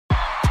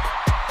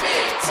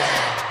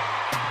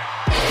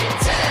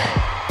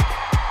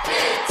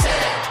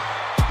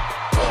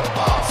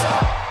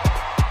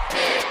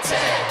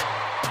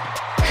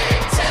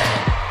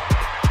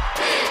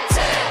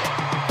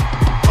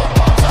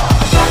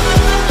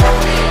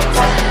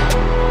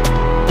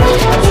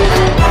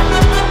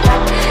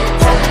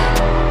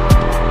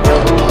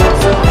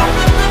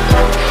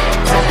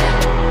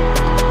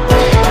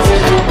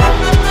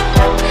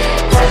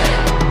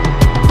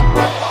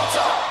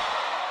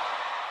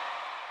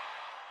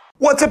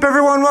What's up,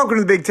 everyone? Welcome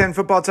to the Big Ten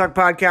Football Talk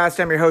Podcast.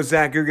 I'm your host,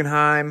 Zach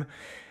Guggenheim.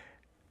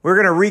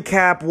 We're going to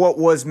recap what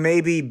was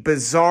maybe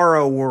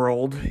bizarro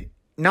world,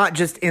 not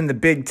just in the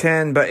Big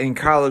Ten, but in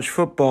college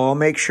football.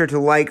 Make sure to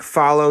like,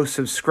 follow,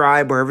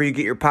 subscribe wherever you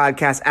get your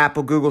podcasts,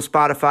 Apple, Google,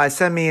 Spotify.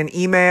 Send me an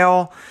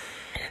email.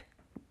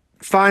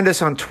 Find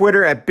us on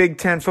Twitter at Big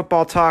Ten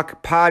Football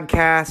Talk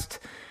Podcast.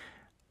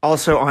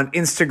 Also on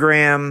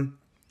Instagram.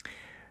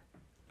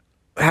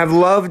 Have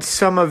loved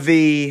some of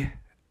the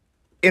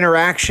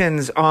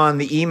interactions on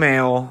the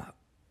email.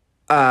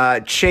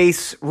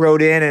 Chase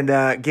wrote in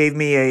and gave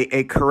me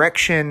a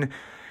correction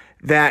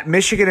that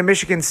Michigan and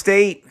Michigan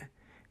State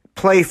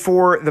play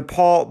for the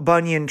Paul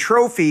Bunyan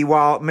Trophy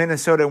while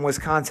Minnesota and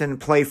Wisconsin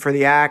play for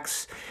the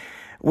Axe,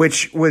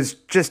 which was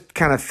just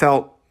kind of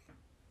felt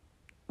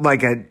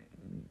like a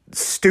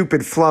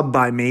stupid flub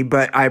by me,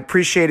 but I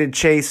appreciated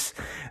Chase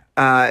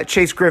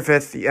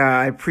Griffith.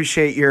 I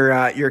appreciate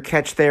your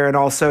catch there, and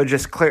also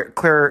just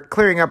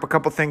clearing up a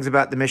couple things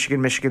about the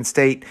Michigan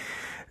State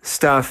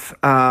stuff.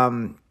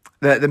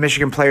 The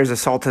Michigan players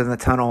assaulted in the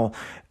tunnel,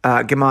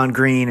 Gamon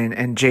Green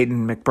and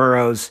Jaden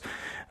McBurrows.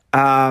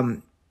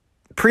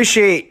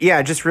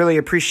 Really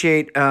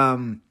appreciate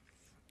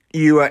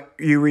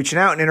you reaching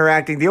out and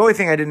interacting. The only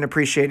thing I didn't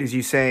appreciate is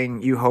you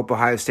saying you hope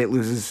Ohio State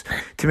loses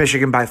to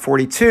Michigan by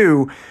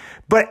 42.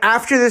 But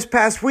after this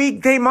past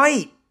week, they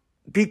might,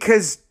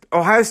 because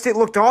Ohio State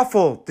looked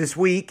awful this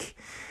week,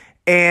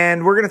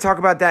 and we're going to talk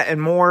about that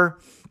and more.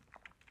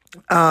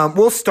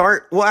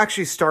 We'll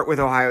actually start with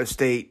Ohio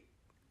State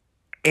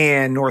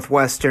and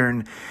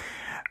Northwestern.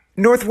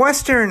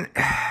 Northwestern,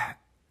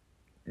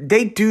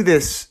 they do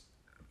this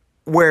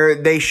where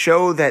they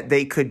show that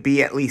they could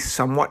be at least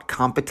somewhat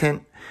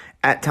competent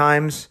at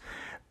times,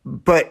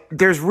 but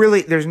there's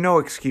no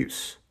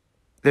excuse.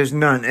 There's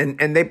none.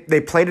 And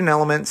they played in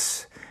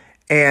elements,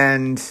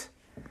 and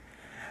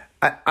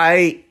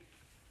I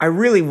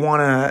really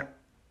want to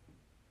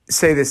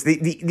say this.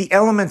 The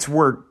elements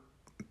were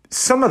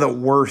some of the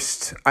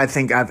worst I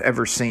think I've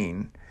ever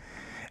seen.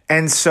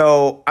 And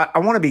so I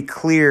want to be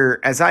clear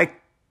as I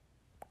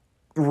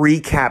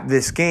recap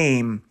this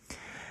game.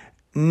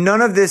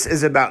 None of this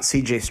is about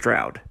CJ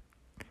Stroud.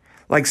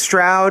 Like,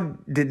 Stroud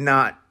did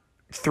not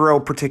throw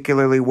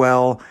particularly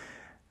well.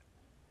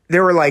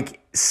 There were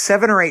like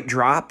 7 or 8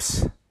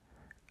 drops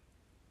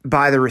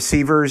by the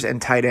receivers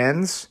and tight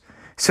ends.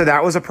 So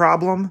that was a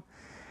problem.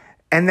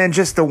 And then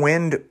just the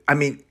wind, I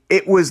mean,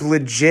 it was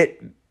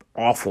legit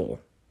awful.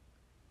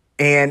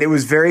 And it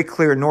was very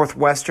clear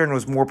Northwestern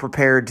was more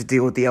prepared to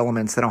deal with the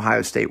elements than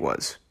Ohio State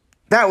was.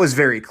 That was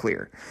very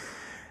clear.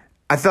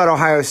 I thought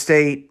Ohio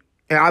State,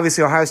 and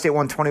obviously Ohio State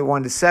won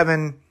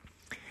 21-7.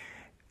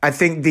 I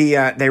think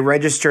they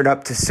registered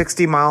up to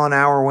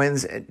 60-mile-an-hour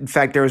winds. In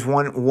fact, there was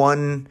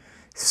one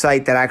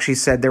site that actually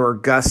said there were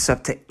gusts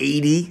up to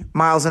 80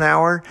 miles an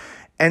hour.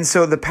 And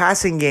so the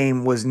passing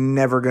game was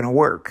never going to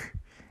work.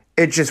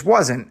 It just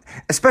wasn't,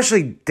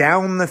 especially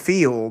down the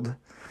field.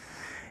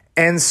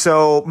 And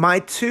so my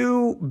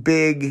two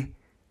big,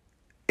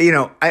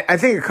 I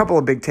think a couple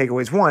of big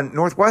takeaways. One,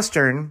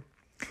 Northwestern,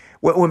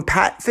 when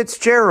Pat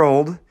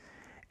Fitzgerald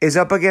is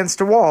up against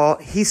a wall,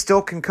 he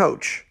still can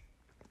coach.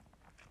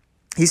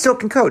 He still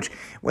can coach.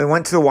 When we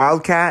went to the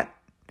Wildcat,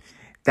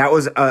 that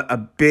was a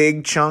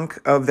big chunk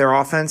of their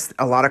offense,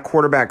 a lot of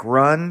quarterback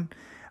run,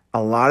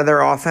 a lot of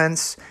their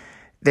offense.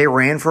 They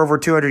ran for over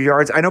 200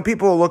 yards. I know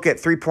people will look at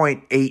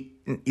 3.8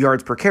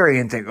 yards per carry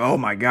and think, oh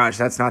my gosh,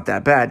 that's not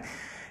that bad.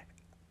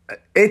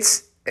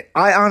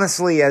 I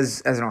honestly,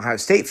 as an Ohio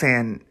State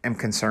fan, am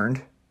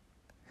concerned.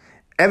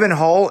 Evan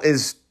Hull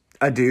is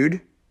a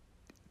dude.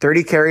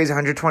 30 carries,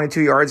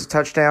 122 yards, a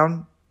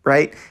touchdown,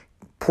 right?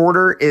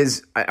 Porter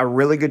is a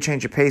really good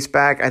change of pace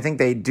back. I think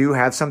they do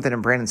have something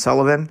in Brandon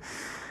Sullivan.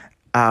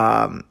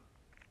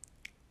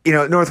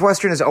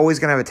 Northwestern is always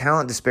going to have a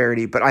talent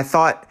disparity, but I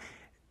thought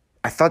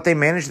they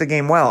managed the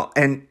game well.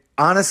 And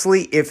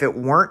honestly, if it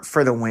weren't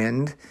for the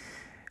wind,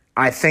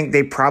 I think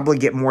they probably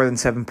get more than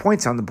 7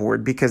 points on the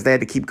board because they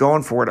had to keep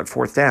going for it at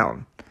 4th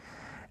down.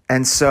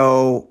 And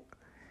so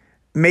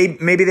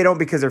maybe they don't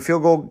because their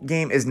field goal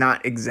game is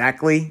not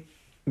exactly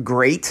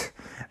great.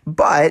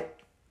 But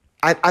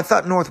I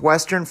thought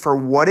Northwestern, for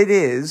what it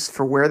is,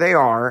 for where they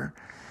are,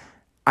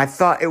 I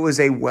thought it was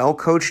a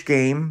well-coached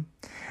game.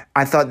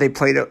 I thought they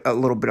played a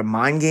little bit of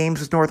mind games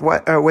with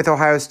with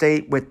Ohio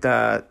State with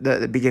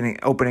the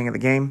opening of the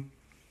game.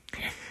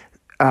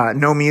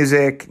 No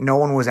music, no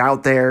one was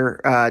out there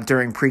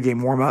during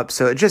pregame warmup,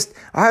 so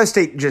Ohio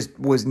State just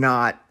was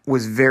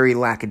very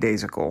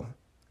lackadaisical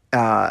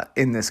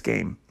in this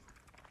game.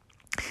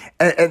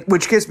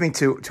 which gets me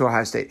to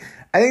Ohio State.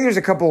 I think there's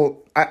a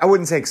couple, I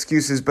wouldn't say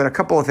excuses, but a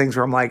couple of things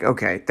where I'm like,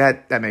 okay,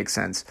 that makes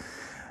sense.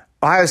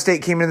 Ohio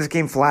State came into this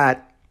game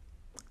flat.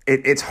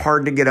 It's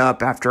hard to get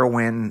up after a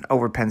win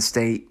over Penn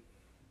State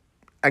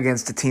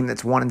against a team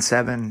that's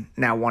 1-7,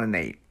 now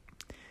 1-8.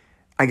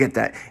 I get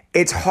that.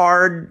 It's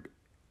hard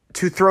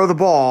to throw the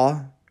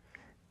ball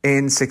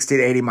in 60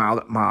 to 80 mile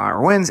an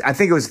hour winds. I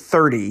think it was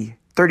 30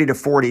 to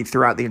 40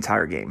 throughout the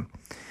entire game.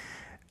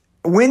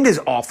 Wind is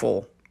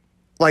awful.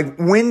 Like,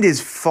 wind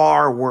is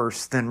far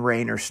worse than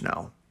rain or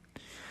snow.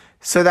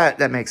 So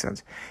that makes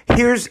sense.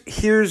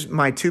 Here's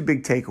my two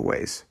big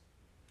takeaways.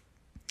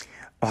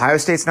 Ohio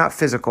State's not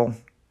physical,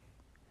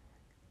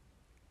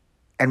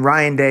 and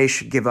Ryan Day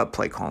should give up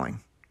play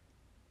calling.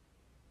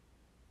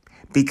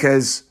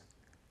 Because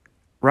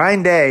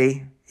Ryan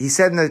Day, he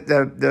said in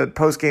the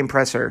post-game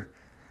presser,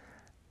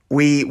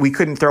 we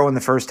couldn't throw in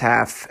the first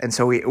half, and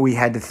so we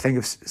had to think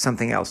of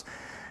something else.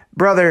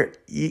 Brother,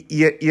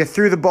 you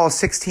threw the ball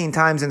 16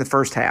 times in the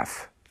first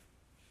half.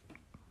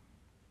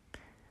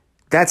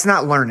 That's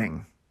not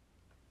learning.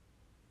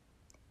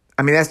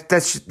 I mean,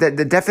 that's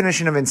the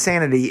definition of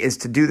insanity is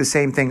to do the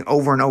same thing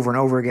over and over and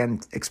over again,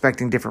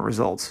 expecting different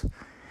results.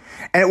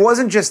 And it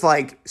wasn't just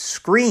like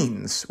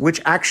screens, which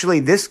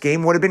actually this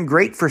game would have been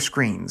great for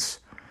screens.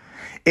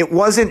 It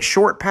wasn't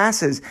short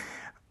passes.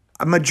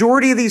 A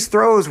majority of these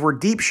throws were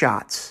deep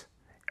shots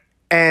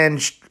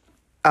and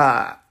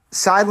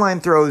sideline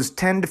throws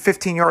 10 to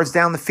 15 yards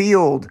down the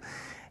field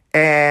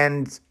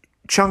and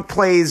chunk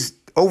plays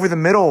over the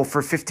middle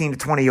for 15 to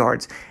 20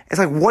 yards. It's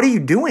like, what are you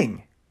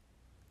doing?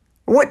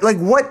 What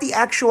the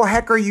actual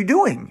heck are you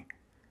doing?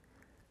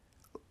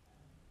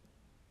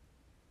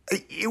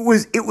 It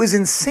was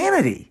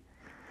insanity.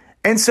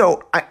 And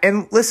so,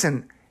 and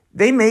listen,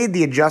 they made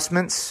the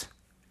adjustments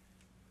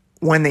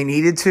when they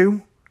needed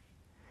to.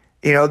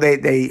 You know,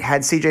 they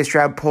had C.J.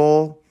 Stroud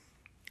pull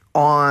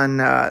on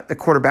the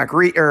quarterback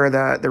read or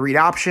the read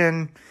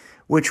option,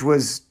 which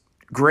was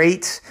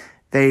great.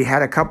 They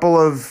had a couple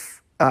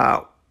of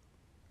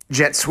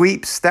jet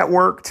sweeps that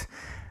worked,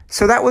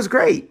 so that was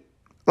great.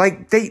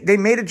 Like they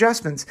made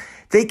adjustments.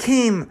 They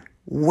came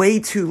way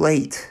too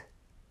late.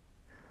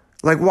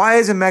 Like, why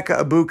is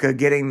Emeka Egbuka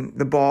getting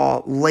the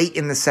ball late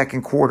in the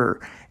second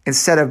quarter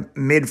instead of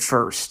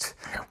mid-first?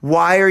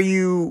 Why are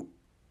you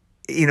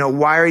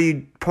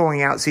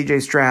pulling out C.J.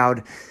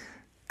 Stroud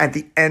at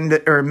the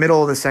end or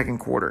middle of the second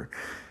quarter?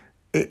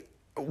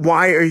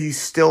 Why are you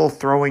still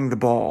throwing the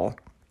ball?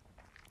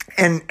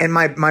 And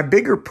my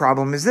bigger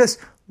problem is this.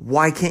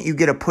 Why can't you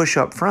get a push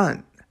up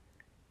front?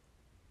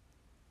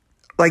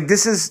 Like,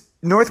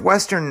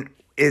 Northwestern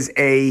is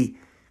a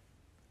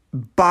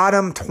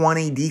bottom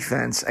 20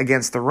 defense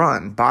against the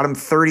run, bottom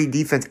 30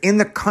 defense in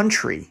the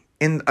country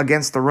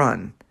against the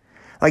run.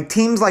 Like,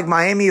 teams like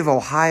Miami of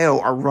Ohio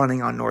are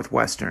running on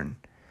Northwestern.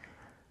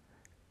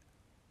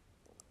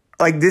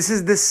 Like, this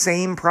is the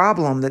same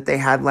problem that they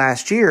had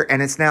last year,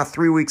 and it's now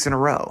 3 weeks in a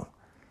row.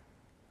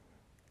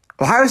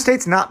 Ohio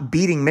State's not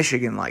beating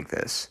Michigan like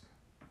this.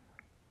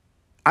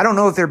 I don't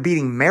know if they're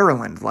beating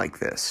Maryland like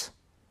this.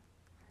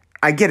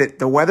 I get it.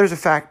 The weather's a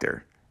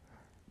factor.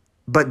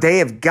 But they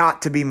have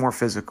got to be more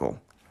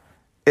physical.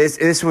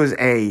 This was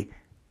a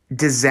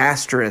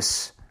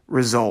disastrous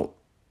result.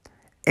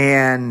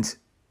 And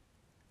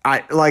I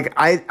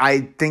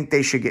think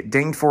they should get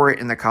dinged for it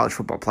in the college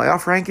football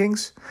playoff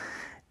rankings.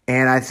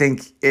 And I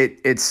think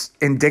it's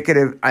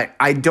indicative.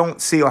 I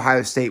don't see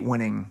Ohio State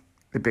winning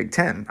the Big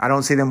Ten. I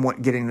don't see them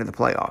getting to the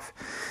playoff.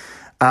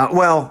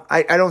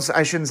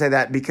 I shouldn't say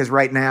that because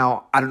right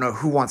now I don't know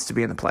who wants to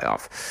be in the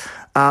playoff.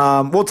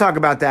 We'll talk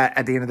about that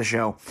at the end of the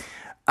show.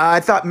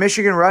 I thought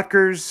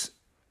Michigan-Rutgers,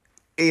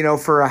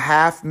 for a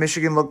half,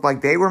 Michigan looked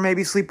like they were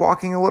maybe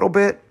sleepwalking a little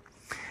bit.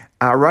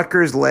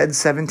 Rutgers led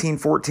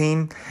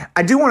 17-14.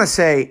 I do want to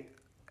say,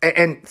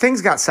 and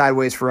things got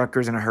sideways for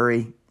Rutgers in a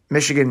hurry.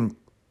 Michigan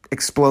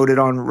exploded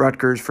on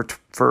Rutgers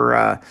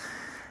for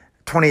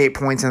 28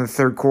 points in the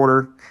third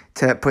quarter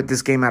to put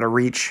this game out of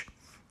reach.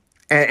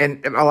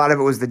 And a lot of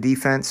it was the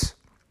defense.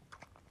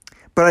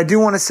 But I do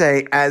want to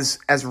say, as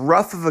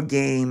rough of a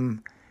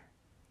game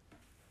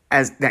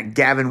as that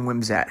Gavin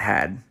Wimsatt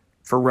had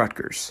for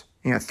Rutgers,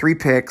 3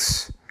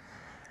 picks,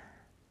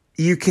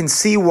 you can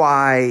see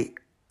why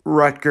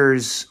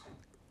Rutgers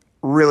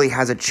really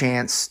has a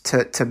chance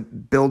to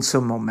build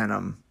some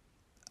momentum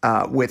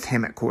with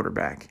him at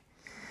quarterback.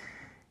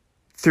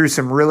 Threw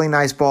some really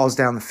nice balls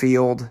down the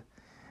field.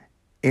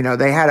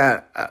 They had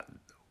a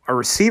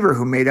receiver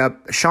who made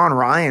up, Sean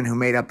Ryan, who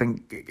made up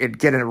and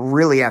get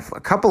a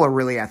couple of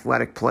really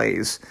athletic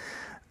plays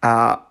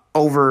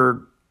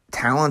over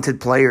talented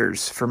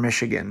players for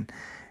Michigan.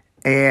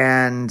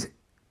 And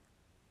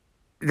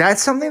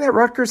that's something that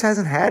Rutgers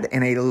hasn't had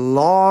in a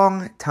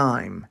long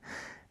time,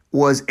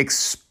 was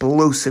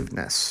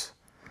explosiveness.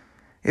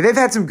 They've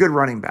had some good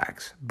running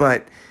backs,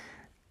 but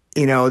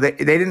they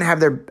didn't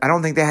have I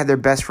don't think they had their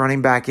best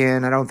running back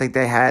in. I don't think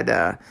they had,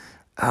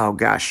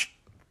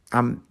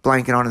 I'm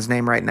blanking on his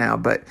name right now,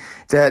 but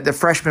the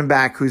freshman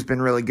back who's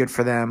been really good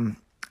for them,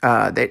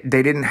 They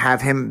didn't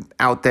have him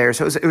out there,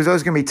 so it was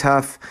always going to be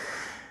tough.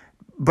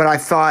 But I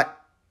thought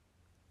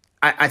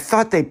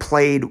they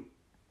played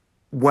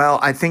well.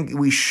 I think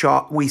we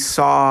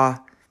saw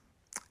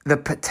the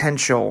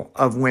potential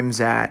of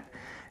Wimsatt.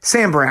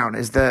 Sam Brown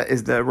is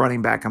the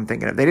running back I'm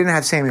thinking of. They didn't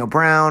have Samuel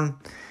Brown,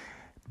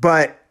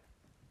 but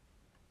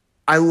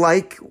I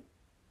like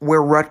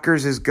where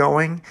Rutgers is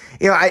going.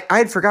 I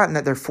had forgotten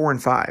that they're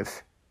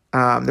 4-5.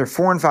 They're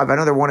 4-5. I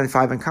know they're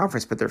 1-5 in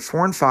conference, but they're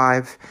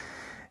 4-5.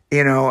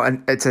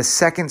 And it's a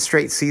second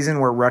straight season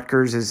where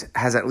Rutgers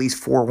has at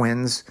least 4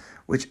 wins,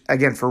 which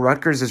again for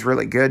Rutgers is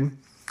really good.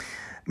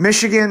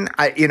 Michigan,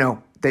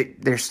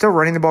 they're still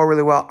running the ball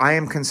really well. I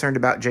am concerned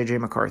about J.J.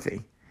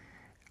 McCarthy.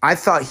 I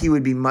thought he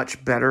would be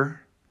much better.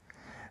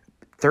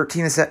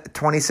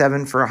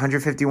 13-27 for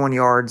 151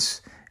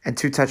 yards and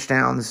 2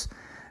 touchdowns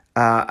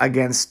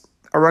against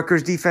a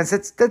Rutgers defense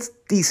that's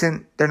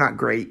decent. They're not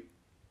great.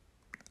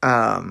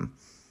 But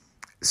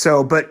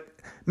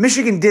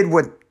Michigan did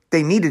what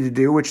they needed to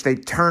do, which they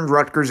turned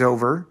Rutgers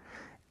over,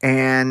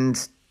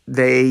 and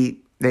they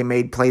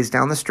made plays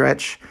down the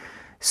stretch.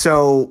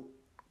 So,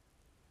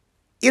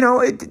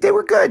 they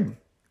were good.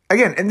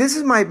 Again, and this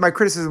is my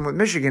criticism with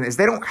Michigan is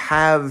they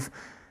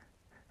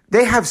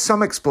have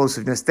some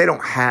explosiveness. They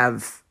don't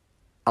have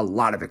a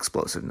lot of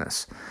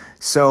explosiveness.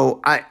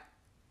 So I'm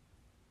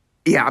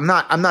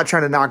not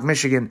trying to knock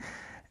Michigan.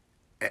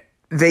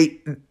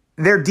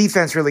 Their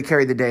defense really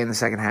carried the day in the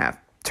second half,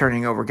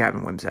 turning over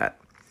Gavin Wimsatt.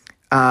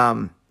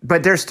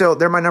 But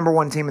they're my number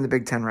 1 team in the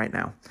Big Ten right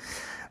now.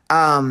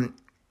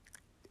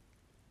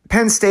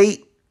 Penn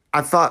State,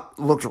 I thought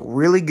looked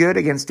really good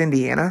against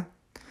Indiana.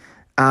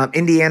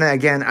 Indiana,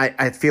 again,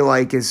 I feel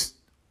like is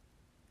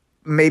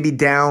maybe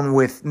down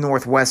with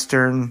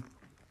Northwestern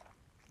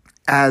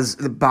as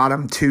the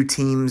bottom 2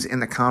 teams in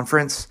the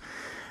conference.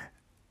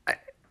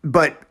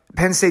 But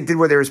Penn State did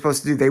what they were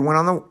supposed to do. They went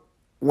on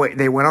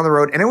the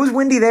road, and it was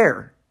windy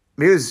there.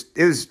 It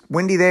was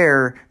windy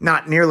there,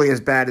 not nearly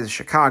as bad as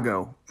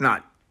Chicago.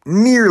 Not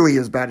nearly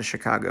as bad as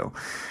Chicago.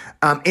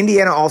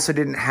 Indiana also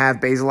didn't have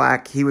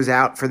Bazelak. He was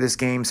out for this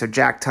game, so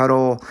Jack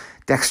Tuttle,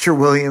 Dexter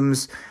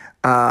Williams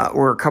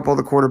were a couple of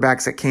the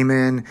quarterbacks that came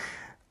in.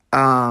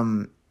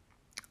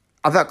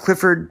 I thought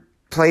Clifford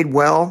played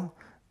well.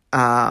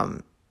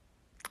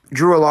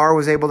 Drew Allar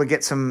was able to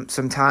get some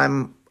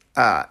time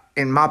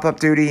in mop-up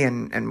duty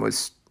and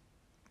was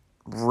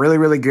really,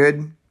 really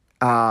good.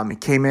 He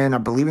came in, I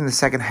believe, in the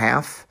second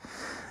half.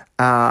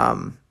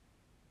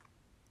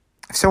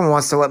 If someone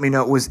wants to let me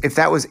know if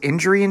that was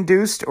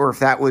injury-induced or if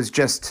that was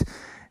just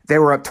they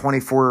were up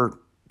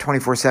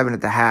 24-7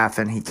 at the half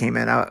and he came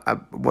in, I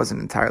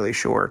wasn't entirely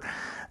sure.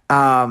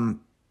 But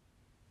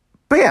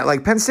yeah,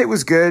 Penn State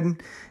was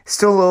good.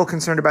 Still a little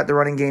concerned about the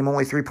running game,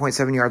 only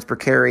 3.7 yards per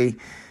carry.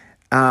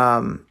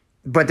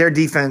 But their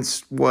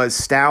defense was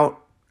stout,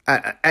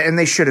 and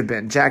they should have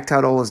been. Jack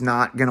Tuttle is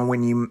not going to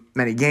win you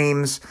many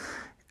games.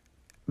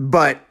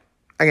 But,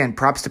 again,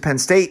 props to Penn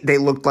State. They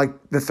looked like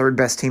the 3rd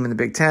best team in the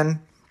Big Ten.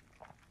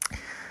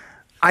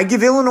 I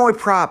give Illinois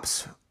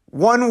props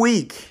 1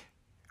 week.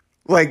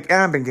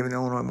 I've been giving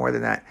Illinois more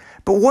than that.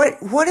 But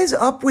what is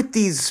up with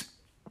these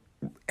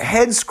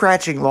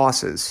head-scratching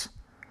losses?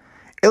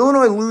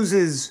 Illinois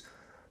loses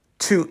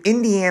to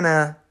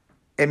Indiana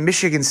and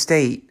Michigan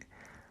State.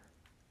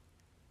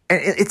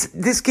 And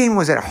this game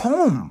was at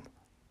home.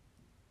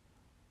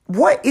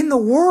 What in the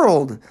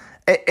world?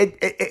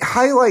 It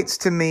highlights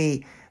to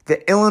me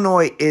that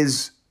Illinois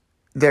is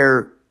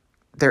they're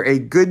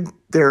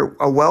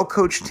a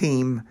well-coached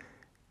team,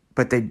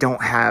 but they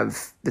don't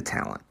have the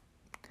talent.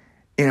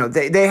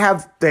 They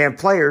have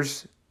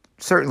players,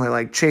 certainly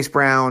like Chase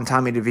Brown,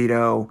 Tommy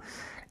DeVito.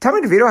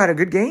 Tommy DeVito had a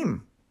good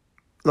game.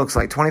 Looks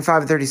like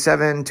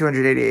 25-37,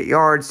 288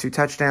 yards, 2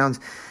 touchdowns.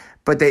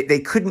 But they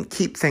couldn't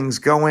keep things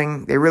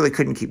going. They really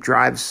couldn't keep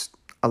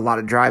a lot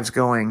of drives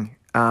going.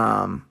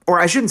 Or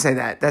I shouldn't say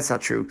that. That's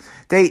not true.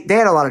 They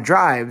had a lot of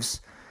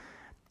drives.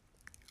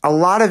 A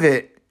lot of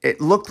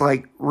it looked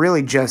like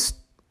really just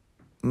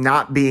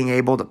not being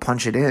able to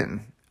punch it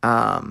in.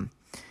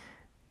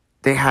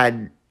 They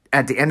had,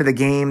 at the end of the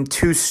game,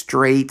 2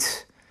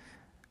 straight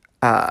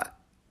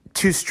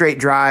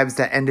drives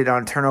that ended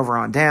on turnover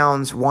on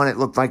downs. One, it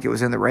looked like it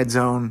was in the red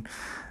zone.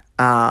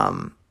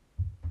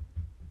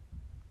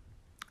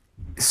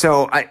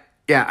 So I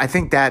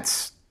think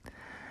it's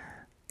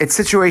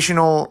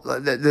situational.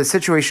 The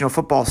situational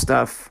football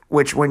stuff,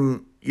 which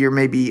when you're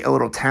maybe a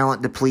little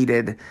talent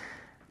depleted,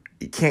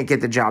 you can't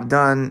get the job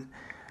done.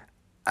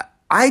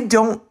 I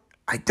don't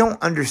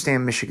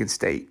understand Michigan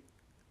State.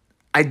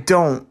 I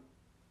don't.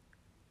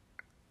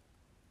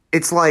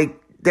 It's like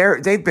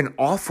they've been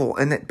awful,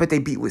 but they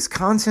beat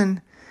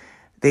Wisconsin,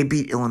 they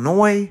beat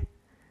Illinois,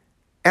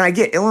 and I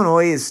get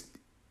Illinois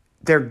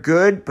they're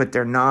good, but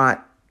they're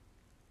not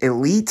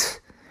elite.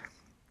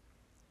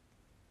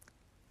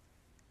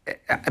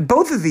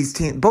 Both of these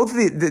teams,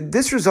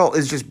 this result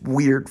is just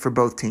weird for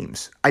both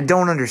teams. I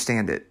don't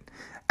understand it.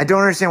 I don't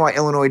understand why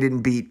Illinois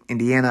didn't beat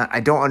Indiana. I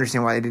don't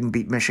understand why they didn't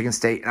beat Michigan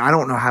State. And I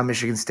don't know how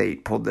Michigan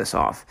State pulled this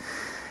off.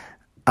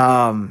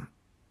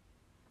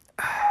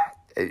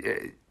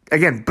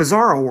 again,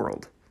 bizarro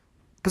world.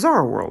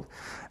 Bizarro world.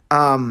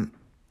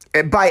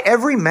 By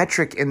every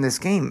metric in this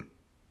game,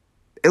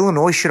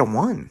 Illinois should have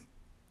won.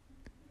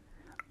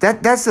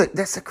 That's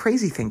the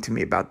crazy thing to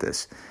me about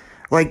this.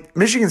 Like,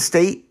 Michigan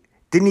State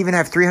didn't even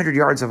have 300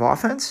 yards of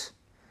offense.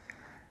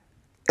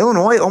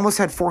 Illinois almost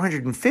had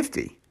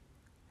 450.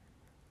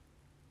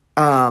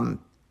 And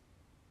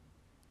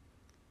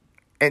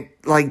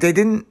like, they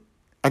didn't.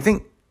 I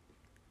think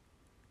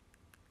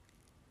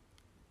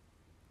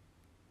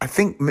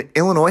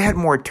Illinois had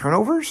more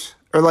turnovers,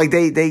 or like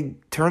they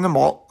turned them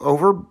all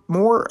over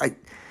more.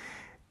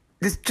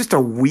 It's just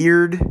a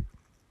weird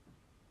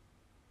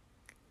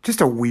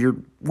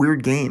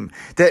game.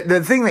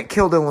 The thing that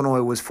killed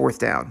Illinois was fourth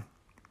down.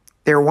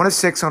 They were 1 of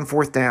 6 on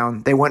fourth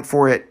down. They went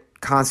for it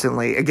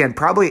constantly. Again,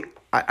 probably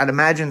I'd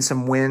imagine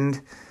some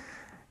wind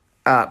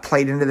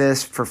played into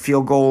this for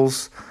field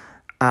goals.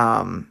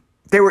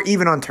 They were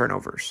even on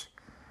turnovers,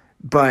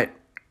 but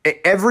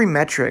every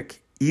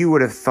metric you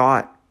would have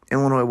thought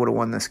Illinois would have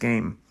won this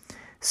game.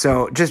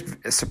 So just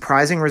a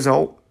surprising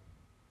result.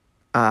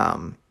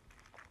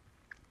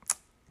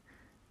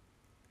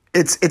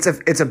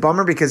 It's a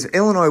bummer because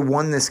Illinois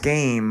won this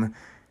game.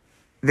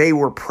 They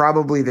were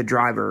probably the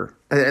driver.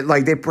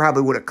 Like, they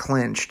probably would have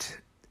clinched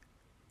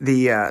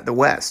the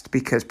West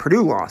because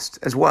Purdue lost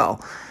as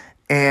well.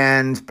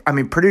 And I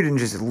mean, Purdue didn't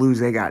just lose;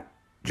 they got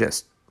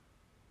just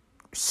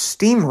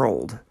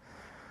steamrolled.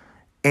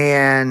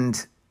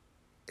 And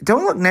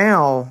don't look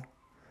now.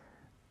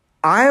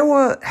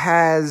 Iowa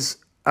has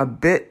a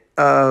bit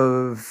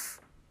of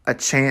a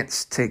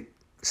chance to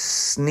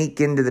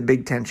sneak into the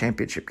Big Ten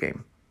championship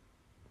game,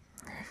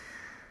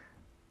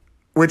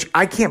 which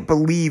I can't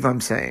believe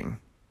I'm saying.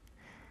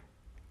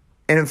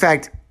 And in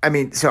fact, I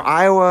mean, so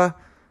Iowa,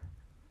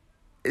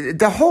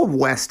 the whole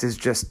West is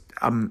just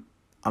a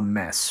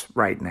mess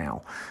right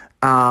now.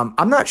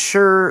 I'm not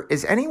sure,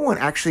 is anyone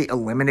actually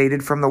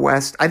eliminated from the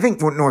West? I think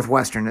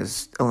Northwestern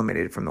is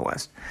eliminated from the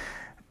West.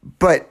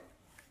 But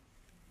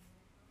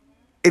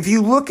if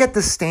you look at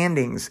the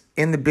standings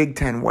in the Big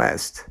Ten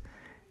West,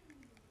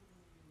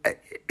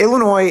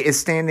 Illinois is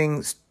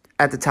standing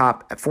at the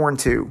top at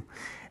 4-2.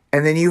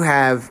 And then you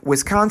have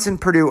Wisconsin,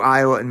 Purdue,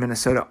 Iowa, and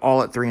Minnesota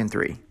all at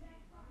 3-3.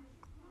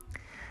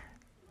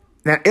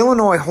 Now,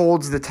 Illinois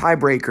holds the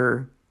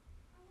tiebreaker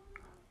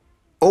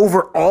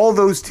over all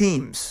those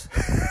teams,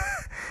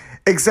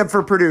 except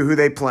for Purdue, who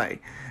they play,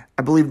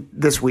 I believe,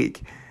 this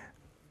week.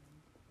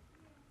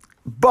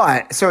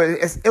 But, so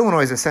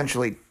Illinois is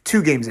essentially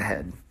 2 games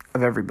ahead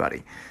of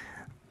everybody.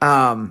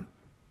 But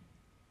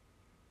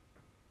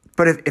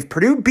if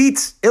Purdue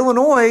beats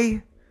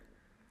Illinois,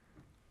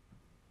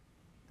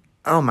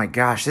 oh my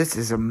gosh, this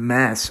is a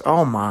mess.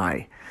 Oh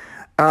my.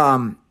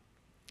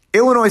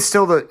 Illinois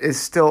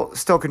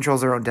still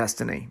controls their own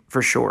destiny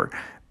for sure,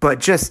 but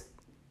just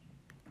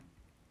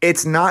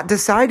it's not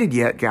decided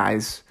yet,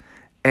 guys.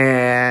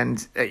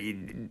 And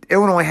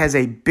Illinois has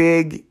a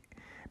big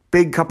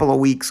couple of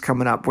weeks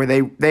coming up where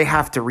they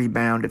have to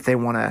rebound if they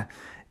want to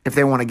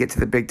get to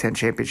the Big Ten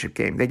championship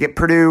game. They get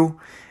Purdue,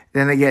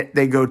 then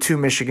they go to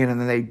Michigan, and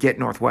then they get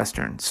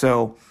Northwestern.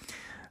 So,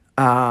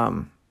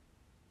 we'll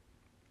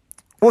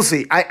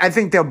see. I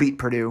think they'll beat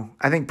Purdue.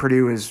 I think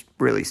Purdue is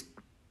really,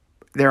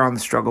 they're on the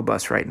struggle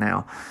bus right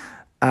now.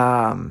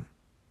 Aiden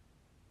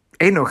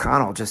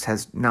O'Connell just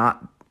has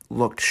not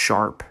looked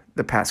sharp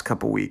the past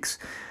couple weeks.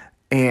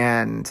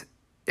 And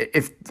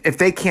if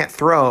they can't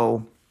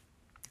throw,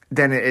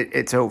 then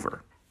it's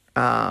over.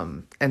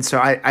 And so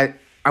I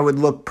would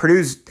look,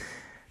 Purdue's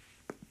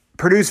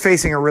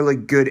facing a really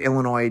good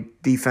Illinois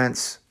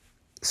defense.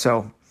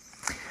 So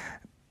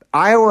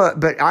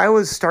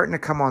Iowa's starting to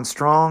come on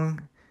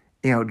strong.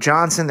 You know,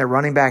 Johnson, their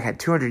running back, had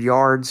 200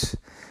 yards.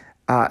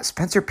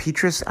 Spencer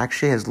Petras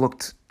actually has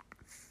looked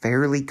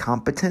fairly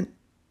competent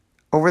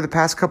over the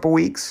past couple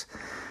weeks.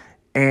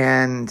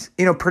 And,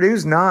 you know,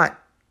 Purdue's not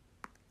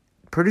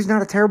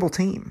a terrible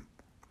team.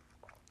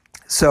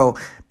 So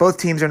both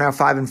teams are now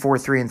 5-4,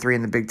 3-3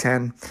 in the Big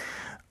Ten.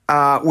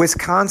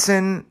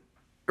 Wisconsin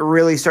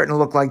really starting to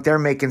look like they're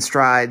making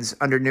strides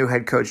under new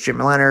head coach Jim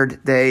Leonhard.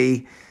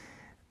 They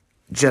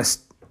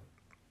just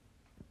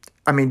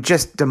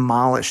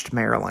demolished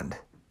Maryland.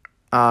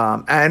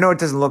 And I know it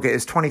doesn't look it.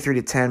 It's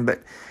 23-10,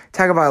 but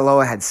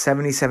Tagovailoa had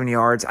 77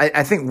 yards.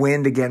 I think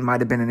wind again might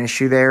have been an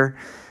issue there.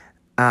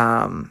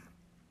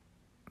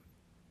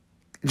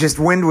 Just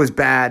wind was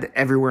bad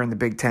everywhere in the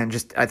Big Ten.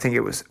 I think it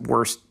was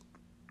worse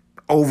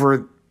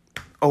over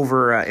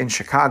in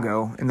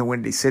Chicago in the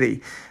Windy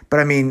City.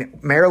 But I mean,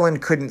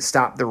 Maryland couldn't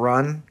stop the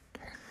run.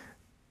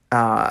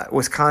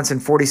 Wisconsin,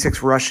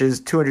 46 rushes,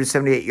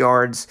 278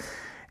 yards,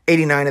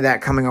 89 of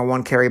that coming on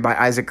one carry by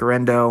Isaac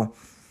Guerendo.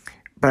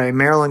 But I mean,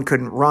 Maryland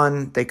couldn't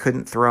run. They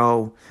couldn't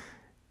throw.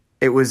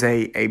 It was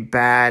a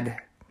bad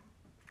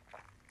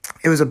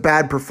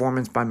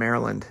performance by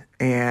Maryland.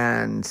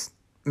 And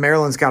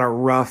Maryland's got a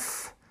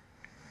rough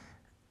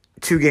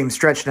 2-game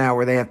stretch now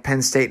where they have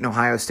Penn State and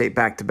Ohio State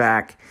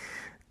back-to-back.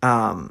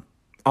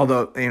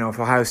 Although, you know, if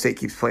Ohio State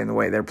keeps playing the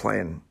way they're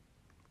playing,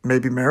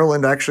 maybe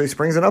Maryland actually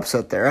springs an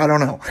upset there. I don't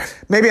know.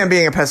 Maybe I'm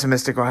being a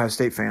pessimistic Ohio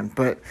State fan,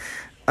 but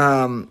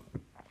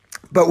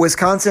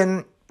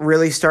Wisconsin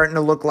really starting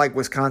to look like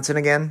Wisconsin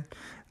again,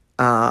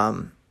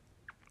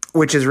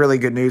 which is really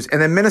good news.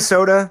 And then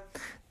Minnesota,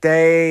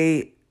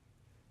 they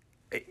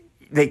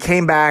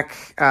came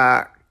back.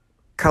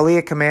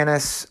 Kalia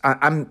Kamanis,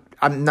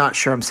 I'm not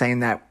sure I'm saying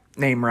that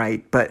name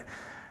right, but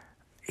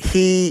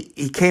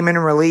he came in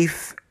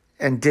relief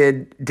and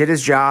did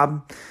his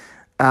job.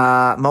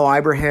 Mo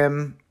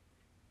Ibrahim,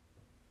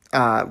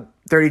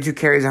 32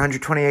 carries,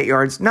 128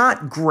 yards.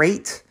 Not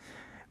great,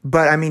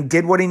 but I mean,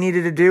 did what he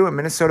needed to do, and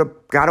Minnesota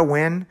got a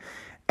win.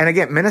 And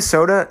again,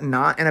 Minnesota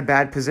not in a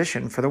bad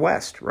position for the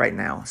West right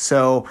now.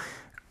 So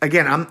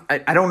again,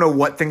 I don't know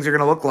what things are going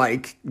to look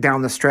like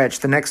down the stretch.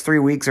 The next 3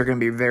 weeks are going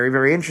to be very,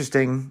 very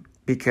interesting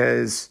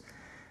because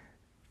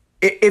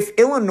if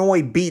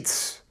Illinois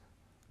beats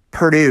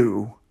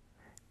Purdue,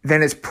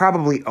 then it's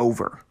probably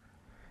over.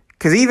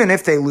 Because even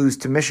if they lose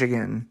to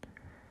Michigan,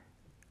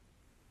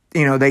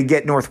 they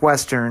get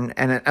Northwestern,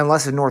 and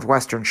unless a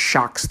Northwestern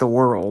shocks the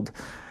world,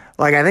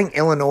 I think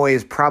Illinois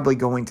is probably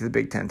going to the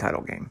Big Ten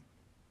title game.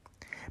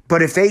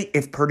 But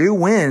if Purdue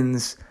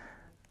wins,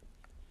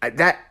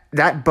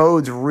 that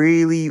bodes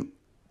really,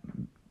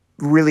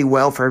 really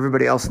well for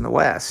everybody else in the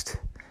West,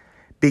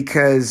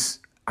 because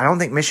I don't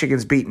think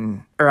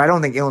I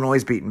don't think Illinois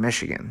is beating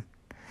Michigan.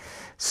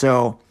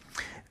 So,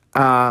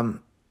 a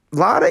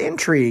lot of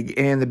intrigue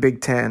in the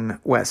Big Ten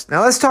West.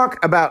 Now let's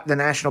talk about the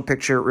national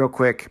picture real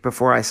quick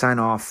before I sign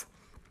off.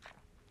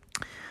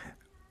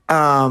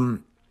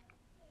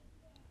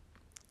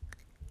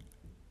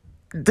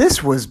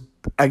 This was,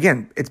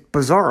 again, it's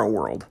bizarro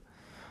world.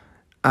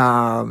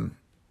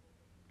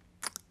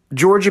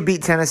 Georgia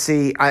beat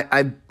Tennessee.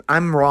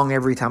 I'm wrong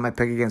every time I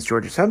pick against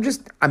Georgia. So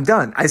I'm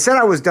done. I said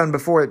I was done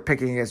before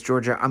picking against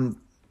Georgia. I'm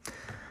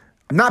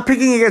not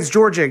picking against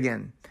Georgia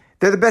again.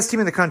 They're the best team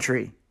in the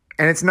country,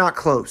 and it's not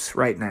close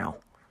right now.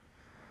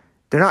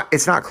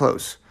 It's not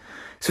close.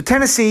 So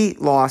Tennessee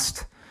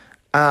lost.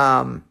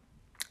 Notre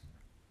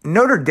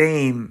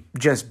Dame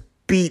just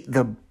beat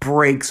the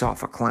brakes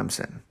off of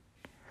Clemson.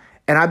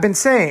 And I've been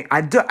saying,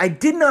 I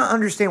did not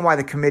understand why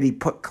the committee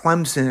put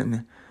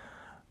Clemson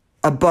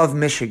above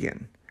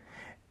Michigan,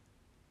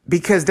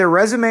 because their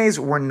resumes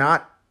were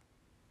not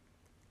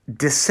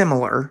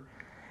dissimilar.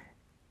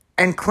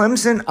 And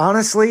Clemson,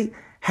 honestly,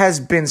 has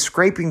been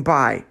scraping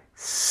by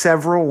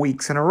several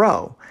weeks in a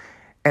row.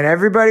 And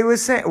everybody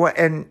was saying, well,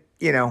 and,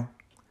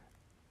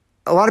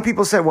 a lot of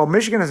people said, well,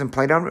 Michigan hasn't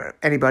played on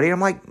anybody.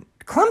 I'm like,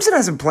 Clemson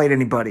hasn't played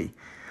anybody.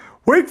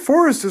 Wake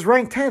Forest is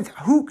ranked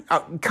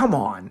 10th. Come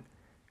on.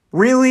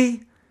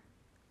 Really?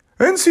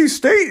 NC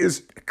State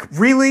is,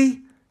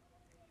 really?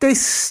 They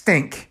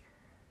stink.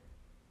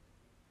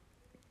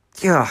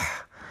 Yeah.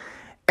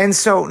 And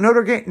so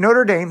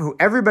Notre Dame, who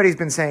everybody's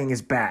been saying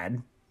is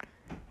bad,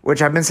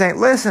 which I've been saying,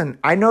 listen,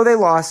 I know they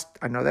lost.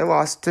 I know they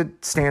lost to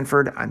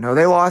Stanford. I know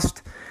they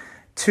lost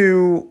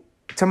to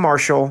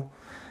Marshall.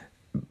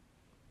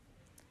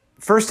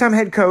 First-time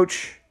head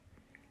coach.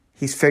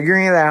 He's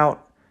figuring it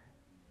out.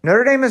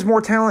 Notre Dame has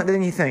more talent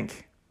than you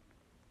think.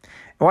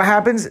 And what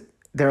happens?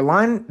 Their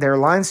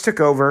lines took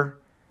over.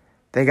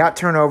 They got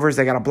turnovers.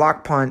 They got a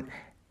block punt,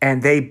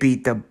 and they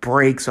beat the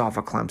brakes off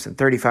of Clemson,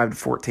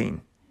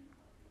 35-14.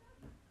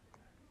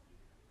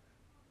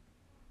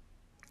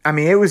 I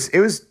mean, it was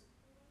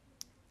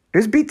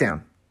beat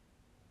down.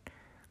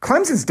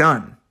 Clemson's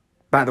done,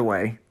 by the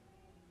way,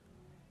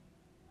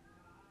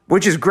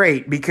 which is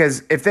great,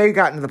 because if they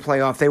got into the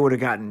playoff, they would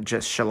have gotten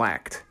just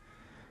shellacked.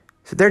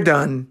 So they're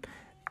done.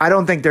 I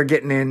don't think they're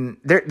getting in.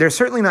 They're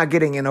certainly not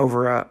getting in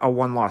over a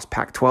one-loss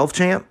Pac-12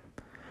 champ.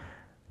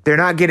 They're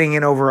not getting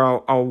in over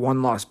a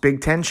one-loss Big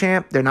Ten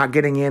champ. They're not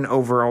getting in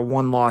over a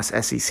one-loss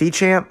SEC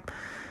champ.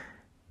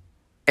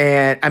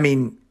 And, I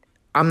mean,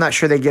 I'm not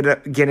sure they get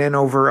in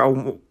over a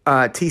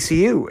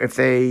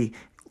TCU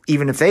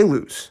even if they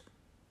lose.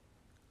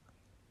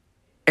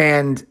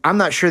 And I'm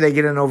not sure they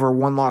get in over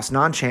one-loss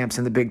non-champs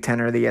in the Big Ten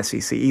or the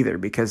SEC either,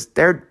 because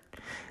their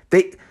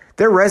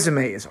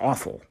resume is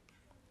awful.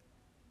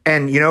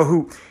 And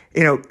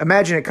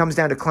imagine it comes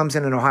down to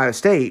Clemson and Ohio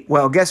State.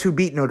 Well, guess who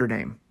beat Notre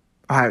Dame?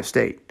 Ohio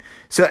State.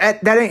 So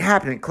that ain't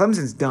happening.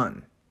 Clemson's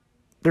done.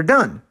 They're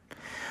done.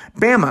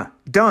 Bama,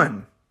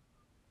 done.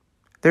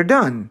 They're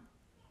done.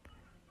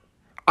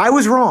 I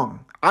was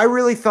wrong. I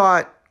really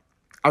thought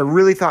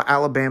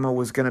Alabama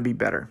was going to be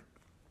better.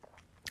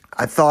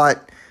 I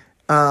thought,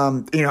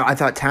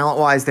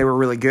 talent-wise they were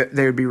really good.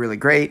 They would be really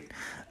great.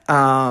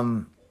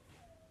 And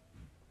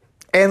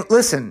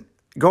listen,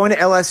 going to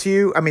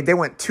LSU, I mean, they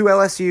went to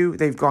LSU.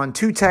 They've gone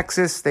to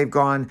Texas. They've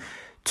gone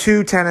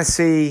to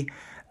Tennessee.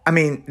 I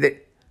mean,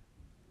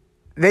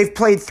 they've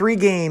played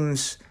 3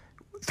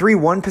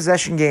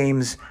 one-possession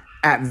games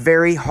at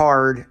very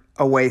hard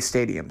away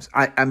stadiums.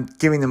 I'm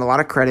giving them a lot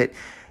of credit.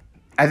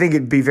 I think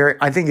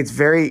it's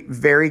very,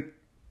 very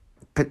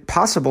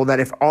possible that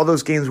if all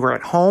those games were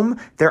at home,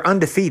 they're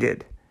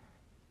undefeated.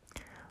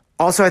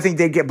 Also, I think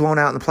they'd get blown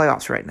out in the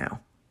playoffs right now.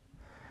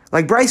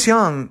 Like Bryce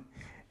Young,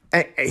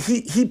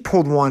 he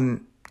pulled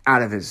one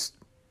out of his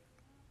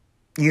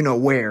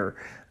where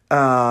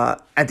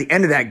at the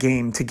end of that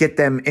game to get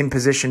them in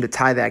position to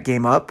tie that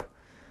game up.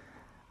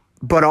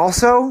 But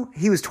also,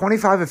 he was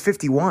 25 of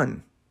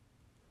 51.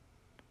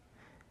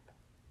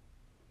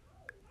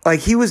 Like,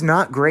 he was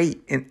not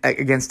great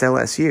against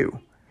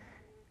LSU.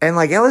 And,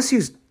 like,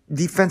 LSU's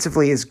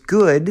defensively is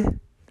good.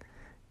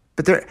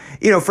 But,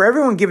 for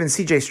everyone giving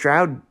C.J.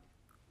 Stroud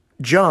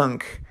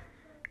junk,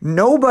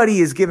 nobody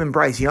is giving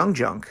Bryce Young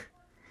junk.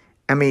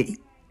 I mean,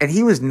 and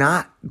he was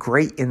not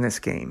great in this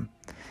game.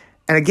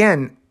 And,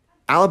 again,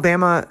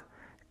 Alabama,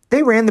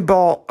 they ran the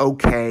ball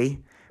okay,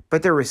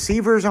 but their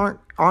receivers aren't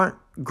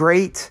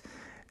great.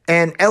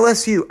 And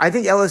LSU, I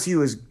think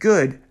LSU is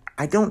good.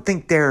 I don't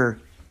think they're...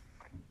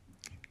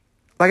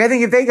 Like, I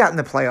think if they got in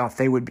the playoff,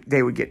 they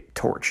would get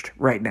torched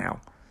right now.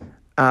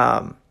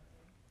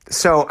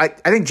 So I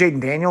think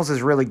Jaden Daniels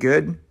is really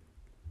good.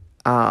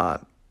 I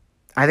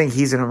think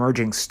he's an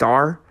emerging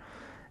star.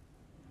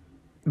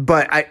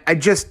 But I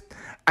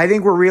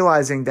think we're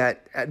realizing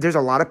that there's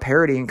a lot of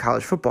parity in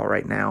college football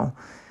right now.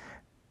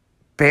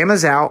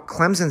 Bama's out.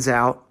 Clemson's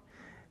out.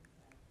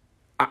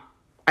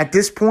 At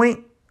this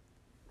point,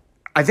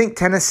 I think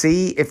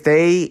Tennessee, if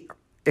they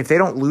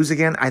don't lose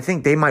again, I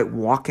think they might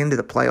walk into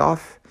the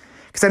playoff.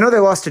 Because I know they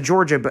lost to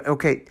Georgia, but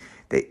okay,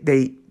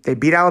 they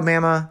beat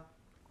Alabama,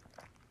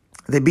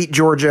 they beat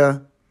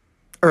Georgia,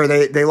 or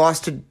they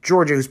lost to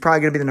Georgia, who's probably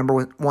going to be the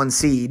number one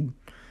seed.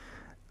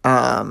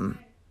 But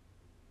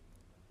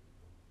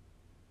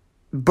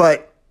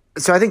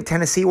so I think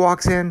Tennessee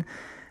walks in.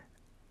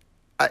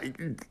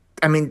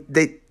 I mean,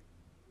 they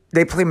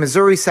play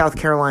Missouri, South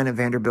Carolina,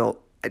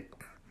 Vanderbilt.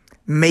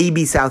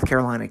 Maybe South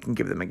Carolina can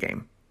give them a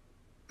game,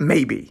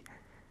 maybe.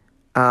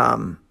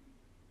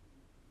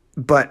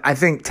 But I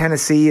think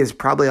Tennessee is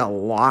probably a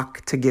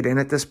lock to get in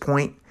at this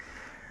point.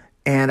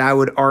 And I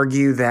would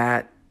argue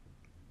that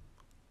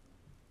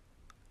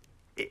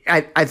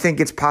I think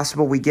it's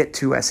possible we get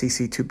two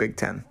SEC, two Big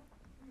Ten.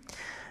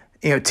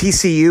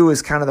 TCU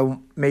is kind of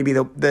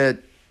the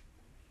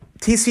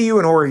TCU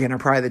and Oregon are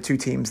probably the two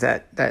teams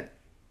that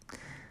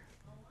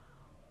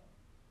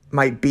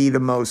might be the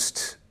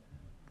most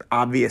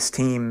obvious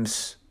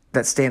teams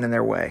that stand in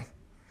their way.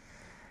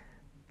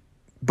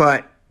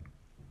 But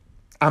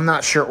I'm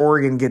not sure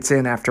Oregon gets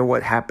in after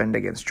what happened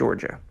against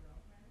Georgia.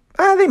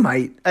 They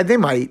might. They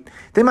might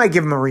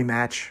give them a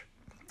rematch.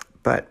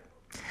 But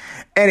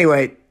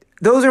anyway,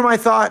 those are my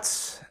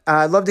thoughts.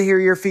 I'd love to hear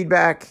your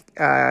feedback.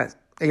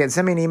 Again,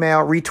 send me an email,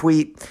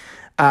 retweet.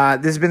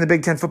 This has been the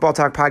Big Ten Football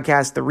Talk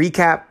Podcast, the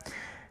recap.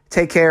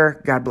 Take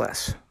care. God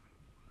bless.